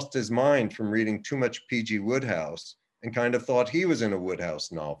had lost his mind from reading too much P.G. Wodehouse and kind of thought he was in a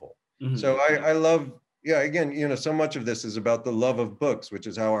Wodehouse novel. Mhm. So I love, yeah, again, you know, so much of this is about the love of books, which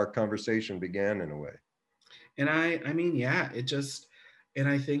is how our conversation began in a way. And I mean, yeah, it just, and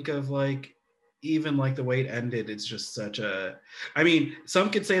I think of like, even like the way it ended, it's just such a, I mean,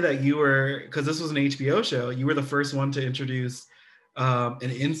 some could say that you were, because this was an HBO show, you were the first one to introduce an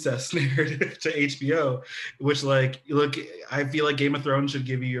incest narrative to HBO, which like, look, I feel like Game of Thrones should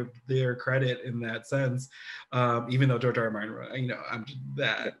give you their credit in that sense, even though George R. R. Martin wrote, you know, I'm just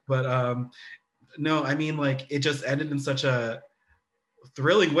that, but no, I mean, like, it just ended in such a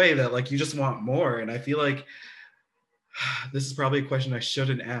thrilling way that like you just want more. And I feel like this is probably a question I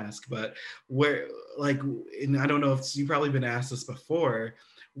shouldn't ask, but where, like, and I don't know if you've probably been asked this before,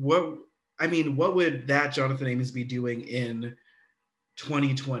 what, I mean, what would that Jonathan Ames be doing in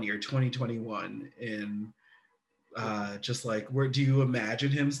 2020 or 2021 in just like, where do you imagine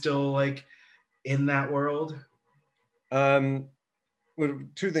him still like in that world? Well,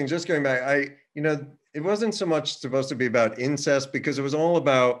 two things, just going back, you know, it wasn't so much supposed to be about incest because it was all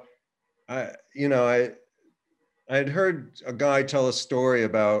about, you know, I'd heard a guy tell a story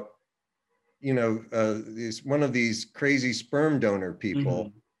about, you know, one of these crazy sperm donor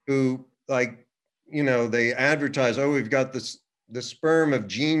people who, like, you know, they advertise, oh, we've got the sperm of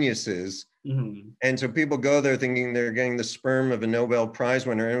geniuses. And so people go there thinking they're getting the sperm of a Nobel Prize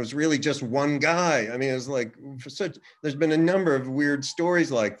winner. And it was really just one guy. I mean, it was like, there's been a number of weird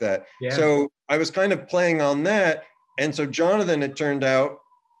stories like that. Yeah. So I was kind of playing on that. And so Jonathan, it turned out,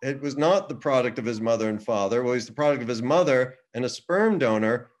 it was not the product of his mother and father. Well, he's the product of his mother and a sperm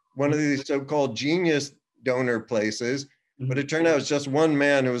donor, one of these so-called genius donor places. But it turned out it was just one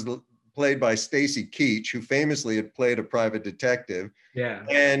man who was played by Stacy Keach, who famously had played a private detective. Yeah.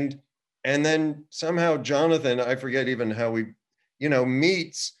 And then somehow Jonathan, I forget even how we, you know,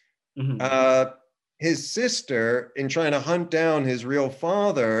 meets his sister in trying to hunt down his real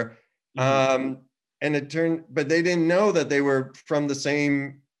father. And it turned, but they didn't know that they were from the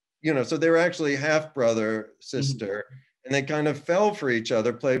same, you know, so they were actually half brother, sister, and they kind of fell for each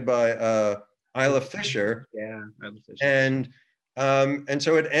other, played by Isla Fisher. Yeah, Isla Fisher. And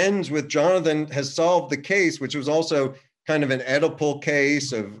so it ends with Jonathan has solved the case, which was also kind of an Oedipal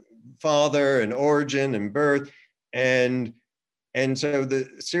case of father and origin and birth. And so the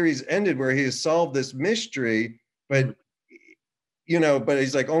series ended where he has solved this mystery, but, you know, but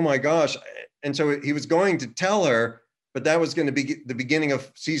he's like, oh my gosh. And so he was going to tell her, but that was going to be the beginning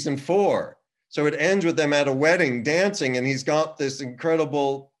of season 4. So it ends with them at a wedding dancing, and he's got this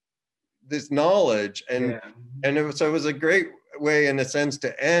incredible, this knowledge. And so it was a great way in a sense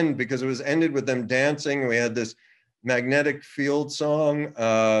to end, because it was ended with them dancing. We had this magnetic field song.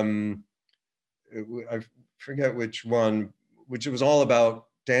 I forget which one, which it was all about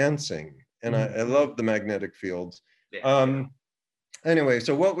dancing. And I love the magnetic fields. Anyway,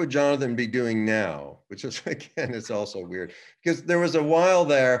 so what would Jonathan be doing now? Which is, again, it's also weird, because there was a while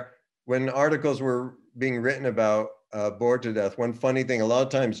there when articles were being written about Bored to Death. One funny thing, a lot of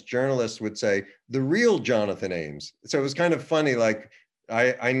times journalists would say, the real Jonathan Ames. So it was kind of funny, like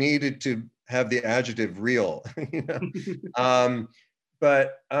I needed to have the adjective real, you know?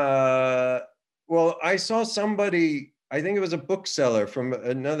 Well, I saw somebody, I think it was a bookseller from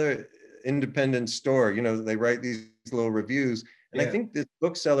another independent store, you know, they write these little reviews. And I think this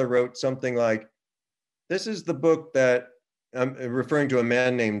bookseller wrote something like, this is the book that, I'm referring to a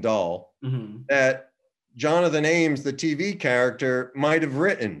man named Dahl, that Jonathan Ames, the TV character, might have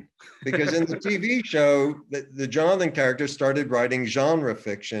written. Because in the TV show, the Jonathan character started writing genre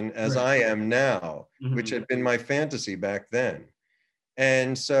fiction as I am now, which had been my fantasy back then.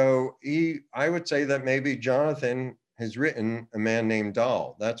 And so I would say that maybe Jonathan has written a man named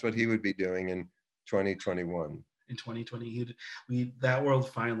Dahl. That's what he would be doing in 2021. In 2020, that world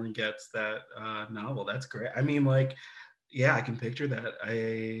finally gets that novel. That's great. I mean, like, yeah, I can picture that.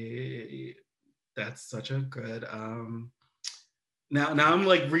 That's such a good. Now I'm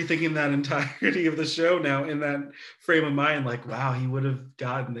like rethinking that entirety of the show now in that frame of mind. Like, wow, he would have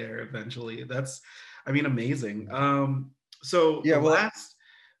gotten there eventually. That's, I mean, amazing. So yeah,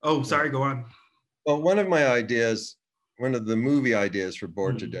 sorry, go on. Well, one of the movie ideas for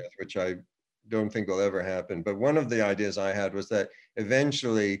Bored to Death, which I don't think will ever happen, but one of the ideas I had was that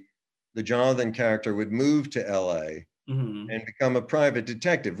eventually the Jonathan character would move to LA and become a private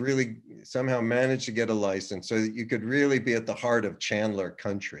detective, really somehow manage to get a license so that you could really be at the heart of Chandler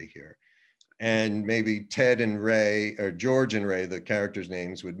country here. And maybe Ted and Ray, or George and Ray, the characters'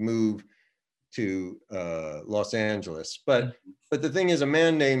 names, would move to Los Angeles. But the thing is, A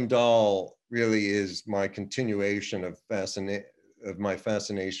Man Named Dahl really is my continuation of my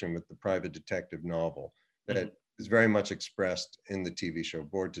fascination with the private detective novel. That is very much expressed in the TV show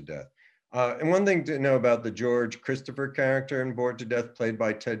Bored to Death. And one thing to know about the George Christopher character in Bored to Death, played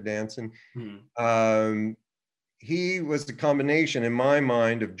by Ted Danson, he was the combination, in my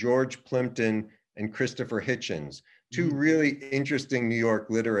mind, of George Plimpton and Christopher Hitchens, two really interesting New York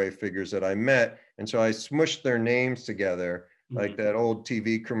literary figures that I met. And so I smushed their names together, like that old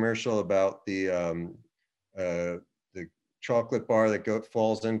TV commercial about the chocolate bar that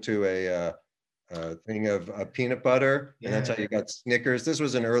falls into a thing of peanut butter, and that's how you got Snickers. This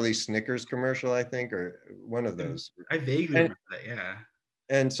was an early Snickers commercial, I think, or one of those. I vaguely remember that, yeah.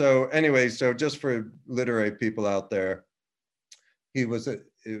 And so anyway, so just for literary people out there,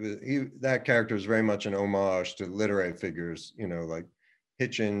 that character is very much an homage to literary figures, you know, like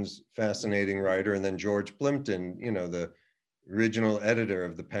Hitchens, fascinating writer, and then George Plimpton, you know, the original editor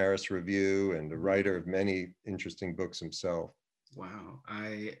of the Paris Review and the writer of many interesting books himself. Wow.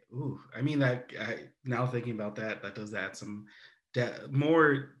 Now thinking about that, that does add some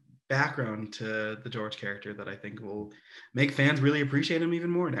more background to the George character that I think will make fans really appreciate him even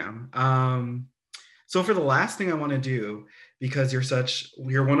more now. So for the last thing I want to do, because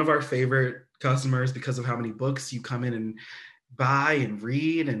you're one of our favorite customers because of how many books you come in and buy and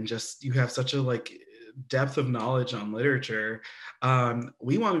read, and just you have such a depth of knowledge on literature.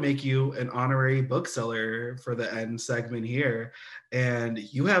 We want to make you an honorary bookseller for the end segment here, and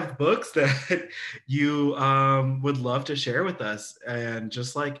you have books that you would love to share with us, and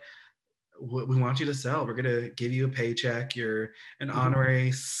just we want you to sell. We're gonna give you a paycheck. You're an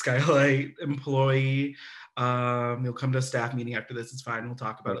honorary Skylight employee. You'll come to a staff meeting after this. It's fine. We'll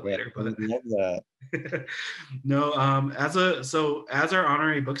talk about it later. But I love that. No, as our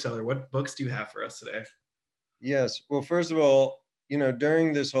honorary bookseller, what books do you have for us today? Yes. Well, first of all, you know,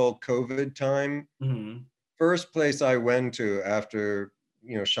 during this whole COVID time, first place I went to after,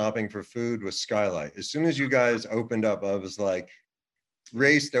 you know, shopping for food was Skylight. As soon as you guys opened up, I was like,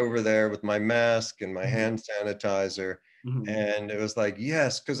 raced over there with my mask and my hand sanitizer. And it was like,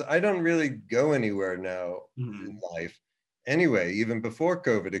 yes, because I don't really go anywhere now in life anyway, even before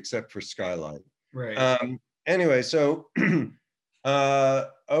COVID, except for Skylight. Right. Anyway, so,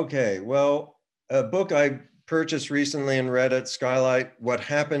 okay, well, a book I purchased recently and read at Skylight, What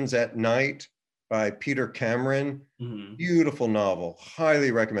Happens at Night by Peter Cameron. Beautiful novel,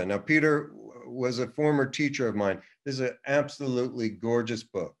 highly recommend. Now, Peter was a former teacher of mine. This is an absolutely gorgeous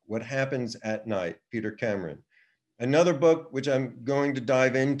book, What Happens at Night, Peter Cameron. Another book, which I'm going to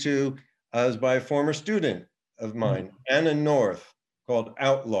dive into, is by a former student of mine, Anna North, called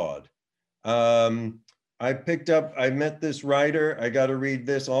Outlawed. I met this writer, I got to read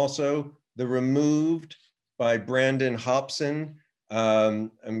this also, The Removed by Brandon Hobson.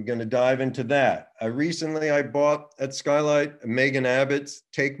 I'm going to dive into that. Recently, I bought at Skylight Megan Abbott's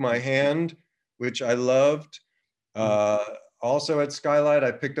Take My Hand, which I loved. Also at Skylight,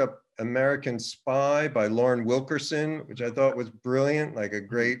 I picked up American Spy by Lauren Wilkerson, which I thought was brilliant, like a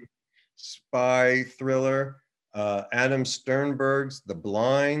great spy thriller. Adam Sternberg's The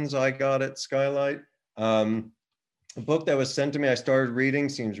Blinds I got at Skylight. A book that was sent to me, I started reading,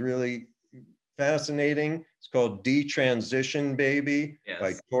 seems really fascinating. It's called Detransition Baby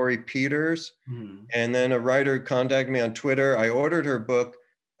by Tori Peters. And then a writer contacted me on Twitter. I ordered her book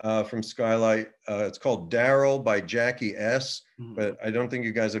from Skylight. It's called Daryl by Jackie S., but I don't think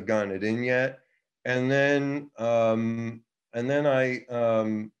you guys have gotten it in yet. And then I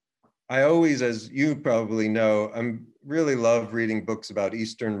always, as you probably know, I'm really love reading books about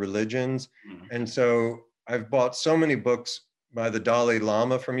Eastern religions. And so I've bought so many books by the Dalai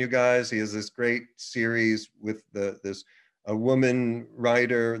Lama from you guys. He has this great series with a woman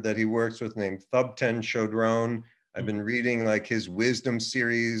writer that he works with named Thubten Chodron. I've been reading like his wisdom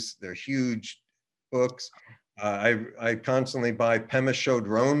series. They're huge books. I constantly buy Pema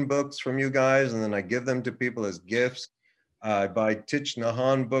Chodron books from you guys, and then I give them to people as gifts. I buy Thich Nhat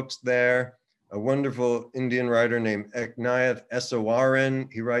Hanh books there. A wonderful Indian writer named Eknath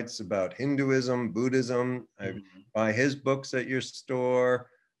Esawaran. He writes about Hinduism, Buddhism. I buy his books at your store.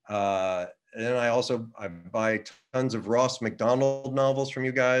 And then I buy tons of Ross MacDonald novels from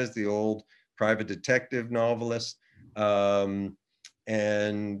you guys, the old private detective novelist. And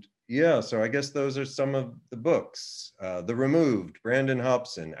yeah, so I guess those are some of the books. The Removed, Brandon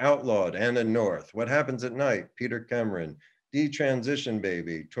Hobson. Outlawed, Anna North. What Happens at Night, Peter Cameron. Detransition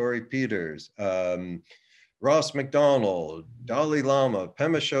Baby, Tori Peters. Ross MacDonald, Dalai Lama,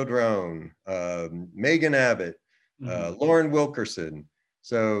 Pema Chodron, Megan Abbott, Lauren Wilkerson.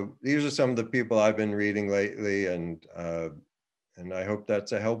 So these are some of the people I've been reading lately, and I hope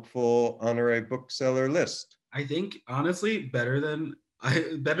that's a helpful honorary bookseller list. I think honestly better than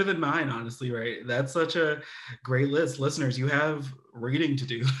Better than mine, honestly, right? That's such a great list. Listeners, you have reading to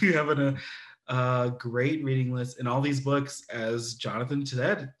do. You have a great reading list, and all these books, as Jonathan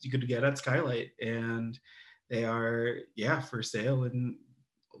said, you could get at Skylight, and they are, yeah, for sale and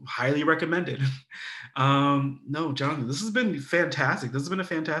highly recommended. No, Jonathan, this has been fantastic. This has been a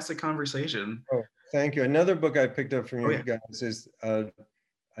fantastic conversation. Oh, thank you. Another book I picked up from Oh, you yeah. guys is a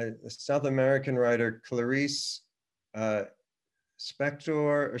South American writer, Clarice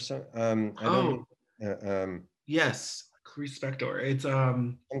Spector, or some. I don't. Yes, Clarice Spector. It's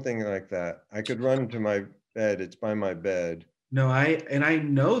something like that. I could run to my bed. It's by my bed. no, I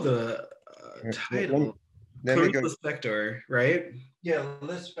know the title. Let me Clarice go. Lispector, right? Yeah,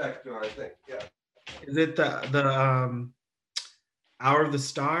 Lispector, I think. Yeah. Is it the Hour of the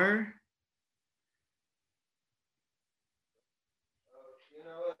Star? You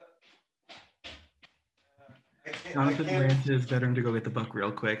know what? Jonathan Grant is better to go get the book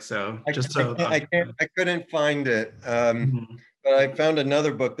real quick. So I couldn't find it. Mhm. But I found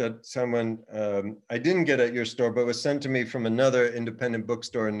another book that someone I didn't get at your store, but was sent to me from another independent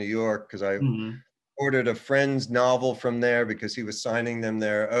bookstore in New York, because I Mhm. ordered a friend's novel from there because he was signing them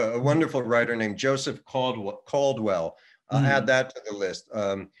there. A wonderful writer named Joseph Caldwell. I'll add that to the list.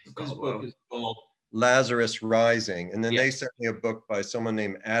 His book is called Lazarus Rising. And then they sent me a book by someone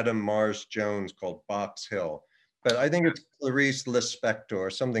named Adam Mars Jones called Box Hill. But I think it's Clarice Lispector or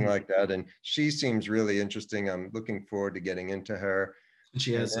something like that. And she seems really interesting. I'm looking forward to getting into her. And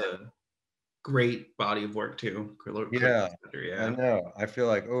she has a great body of work too. Yeah, I know. I feel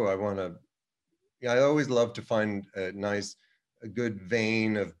like, oh, I want to. Yeah, I always love to find a good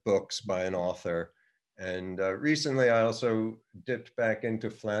vein of books by an author. And recently, I also dipped back into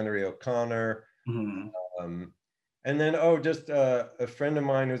Flannery O'Connor. And then, just a friend of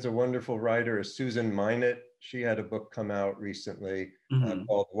mine who's a wonderful writer is Susan Minot. She had a book come out recently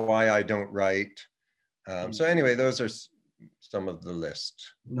called Why I Don't Write. So anyway, those are some of the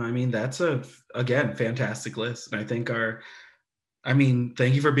list. No, I mean, that's again, fantastic list. And I think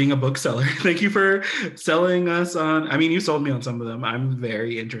thank you for being a bookseller. Thank you for selling us on, you sold me on some of them. I'm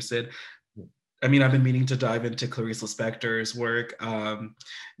very interested. I've been meaning to dive into Clarice Lispector's work.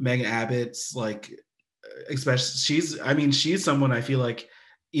 Meg Abbott's, like, especially, she's someone I feel like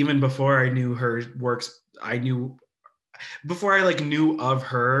even before I knew her works, before I knew of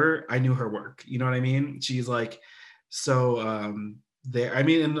her, I knew her work. You know what I mean? She's like, so there.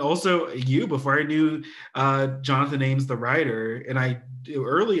 And also you, before I knew Jonathan Ames, the writer, and I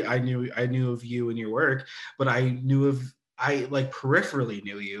knew of you and your work, but I peripherally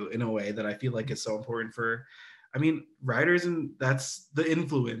knew you in a way that I feel like is so important for writers, and that's the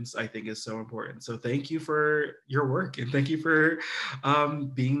influence I think is so important. So thank you for your work, and thank you for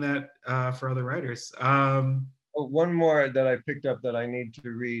being that for other writers. One more that I picked up that I need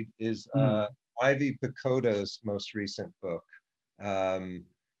to read is Ivy Pacota's most recent book. And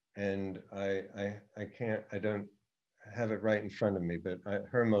I don't have it right in front of me, but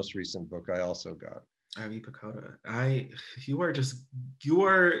her most recent book I also got. Ivy Pacota. You are just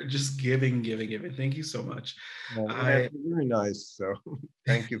giving. Thank you so much. It's very nice. So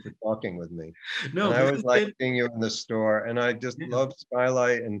thank you for talking with me. No, and I always like seeing you in the store, and I just love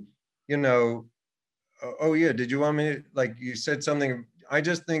Skylight. And oh yeah, did you want me to, you said something? I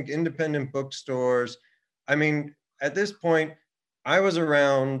just think independent bookstores. At this point, I was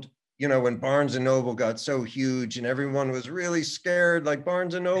around, when Barnes and Noble got so huge, and everyone was really scared, like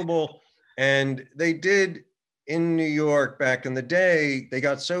Barnes and Noble. And they did in New York back in the day, they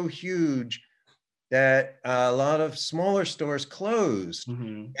got so huge that a lot of smaller stores closed.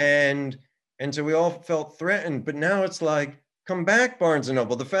 And so we all felt threatened, but now it's like, come back, Barnes and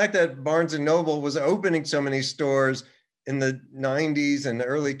Noble. The fact that Barnes and Noble was opening so many stores in the 90s and the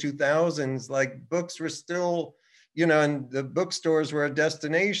early 2000s, books were still, and the bookstores were a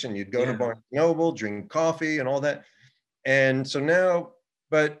destination. You'd go to Barnes and Noble, drink coffee and all that. And so now,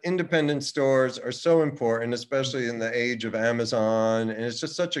 but independent stores are so important, especially in the age of Amazon. And it's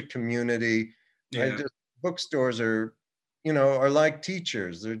just such a community. Bookstores are, are like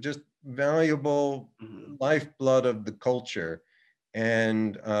teachers. They're just valuable lifeblood of the culture.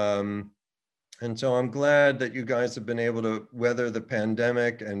 And so I'm glad that you guys have been able to weather the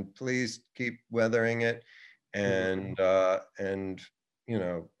pandemic, and please keep weathering it. And I'm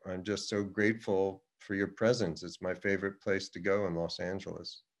just so grateful for your presence. It's my favorite place to go in Los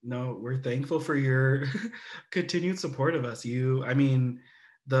Angeles. No, we're thankful for your continued support of us. The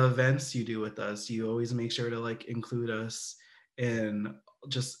events you do with us, you always make sure to include us in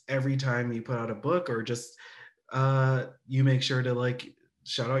just every time you put out a book, or just you make sure to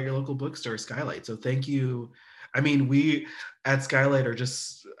shout out your local bookstore, Skylight. So thank you I mean, we at Skylight are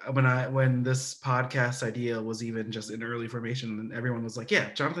just when this podcast idea was even just in early formation, and everyone was like,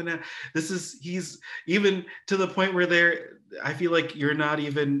 "Yeah, Jonathan, he's even to the point where I feel like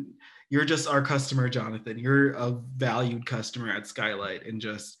you're just our customer, Jonathan. You're a valued customer at Skylight, and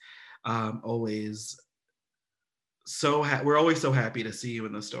just always we're always so happy to see you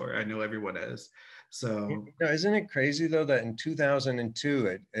in the store. I know everyone is. So isn't it crazy though that in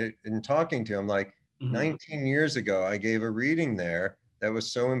 2002, in talking to him, like 19 years ago, I gave a reading there that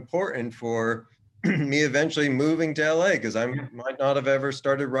was so important for me eventually moving to LA, because I might not have ever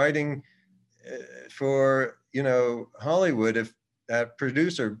started writing for, Hollywood if that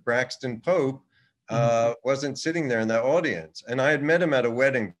producer, Braxton Pope, wasn't sitting there in that audience. And I had met him at a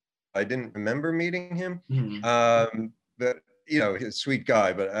wedding. I didn't remember meeting him, but he's a sweet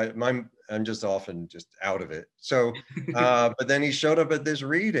guy, but I'm just often just out of it. So, but then he showed up at this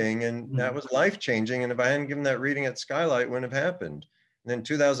reading, and that was life-changing. And if I hadn't given that reading at Skylight, it wouldn't have happened. And then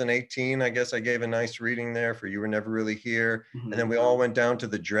 2018, I guess I gave a nice reading there for You Were Never Really Here. And then we all went down to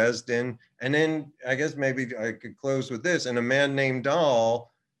the Dresden. And then I guess maybe I could close with this. And A Man Named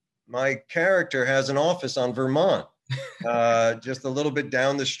Doll, my character has an office on Vermont, just a little bit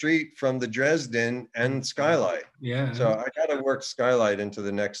down the street from the Dresden and Skylight. Yeah. So I got to work Skylight into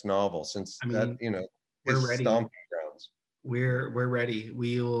the next novel, since we're ready. Stomping grounds. We're ready.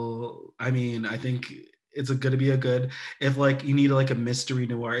 I think it's going to be if like you need like a mystery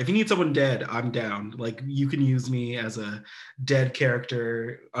noir, if you need someone dead, I'm down. Like you can use me as a dead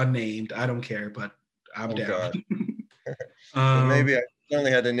character, unnamed. I don't care, but I'm down. Maybe I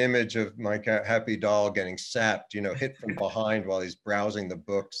only had an image of my happy doll getting sapped, hit from behind while he's browsing the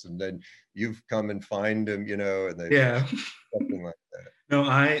books, and then you've come and find him, and they something like that. No,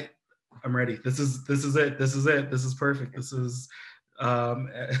 I'm ready. This is it. This is perfect. This is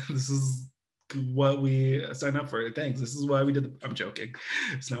what we signed up for. Thanks. This is why we did I'm joking.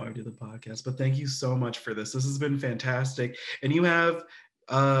 It's not why we did the podcast, but thank you so much for this. This has been fantastic. And you have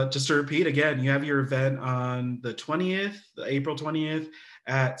just to repeat again, you have your event on the 20th, April 20th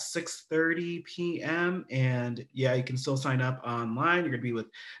at 6:30 p.m. And yeah, you can still sign up online. You're going to be with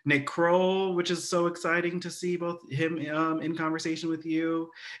Nick Kroll, which is so exciting to see both him in conversation with you.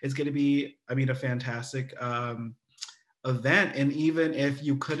 It's going to be, a fantastic event. And even if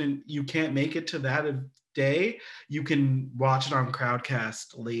you can't make it to that day, you can watch it on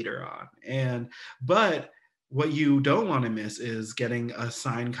Crowdcast later on. But what you don't want to miss is getting a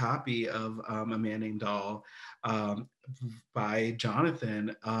signed copy of A Man Named Doll by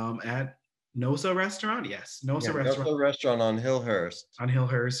Jonathan at Nosa Restaurant. Yes, Nosa Restaurant on Hillhurst. On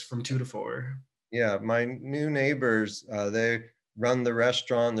Hillhurst from 2 to 4. Yeah, my new neighbors, they run the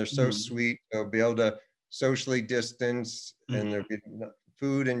restaurant. They're so sweet. They'll be able to socially distance, and there'll be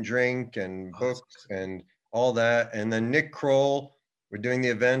food and drink and books and all that. And then Nick Kroll, we're doing the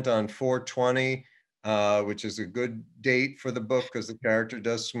event on 4/20. Which is a good date for the book because the character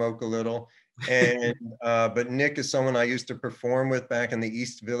does smoke a little. And but Nick is someone I used to perform with back in the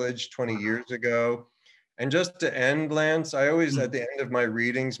East Village 20 years ago. And just to end, Lance, I always at the end of my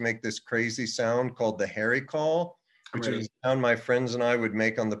readings make this crazy sound called the Harry call, which is a sound my friends and I would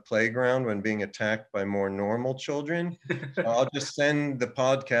make on the playground when being attacked by more normal children. So I'll just send the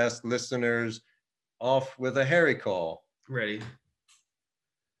podcast listeners off with a Harry call. Ready.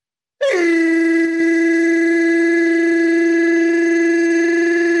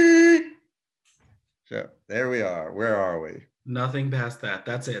 So there we are. Where are we? Nothing past that.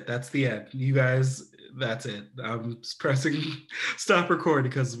 That's it. That's the end. You guys, that's it. I'm pressing stop record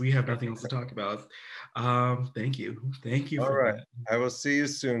because we have nothing else to talk about. Thank you. Thank you. All right. That. I will see you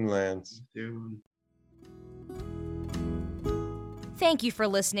soon, Lance. Soon. Thank you for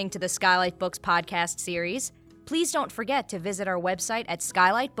listening to the Skylight Books podcast series. Please don't forget to visit our website at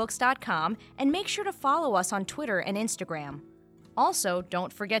skylightbooks.com and make sure to follow us on Twitter and Instagram. Also,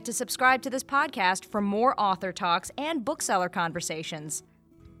 don't forget to subscribe to this podcast for more author talks and bookseller conversations.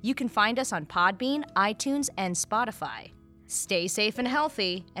 You can find us on Podbean, iTunes, and Spotify. Stay safe and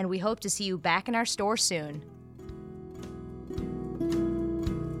healthy, and we hope to see you back in our store soon.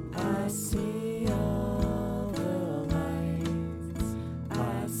 I see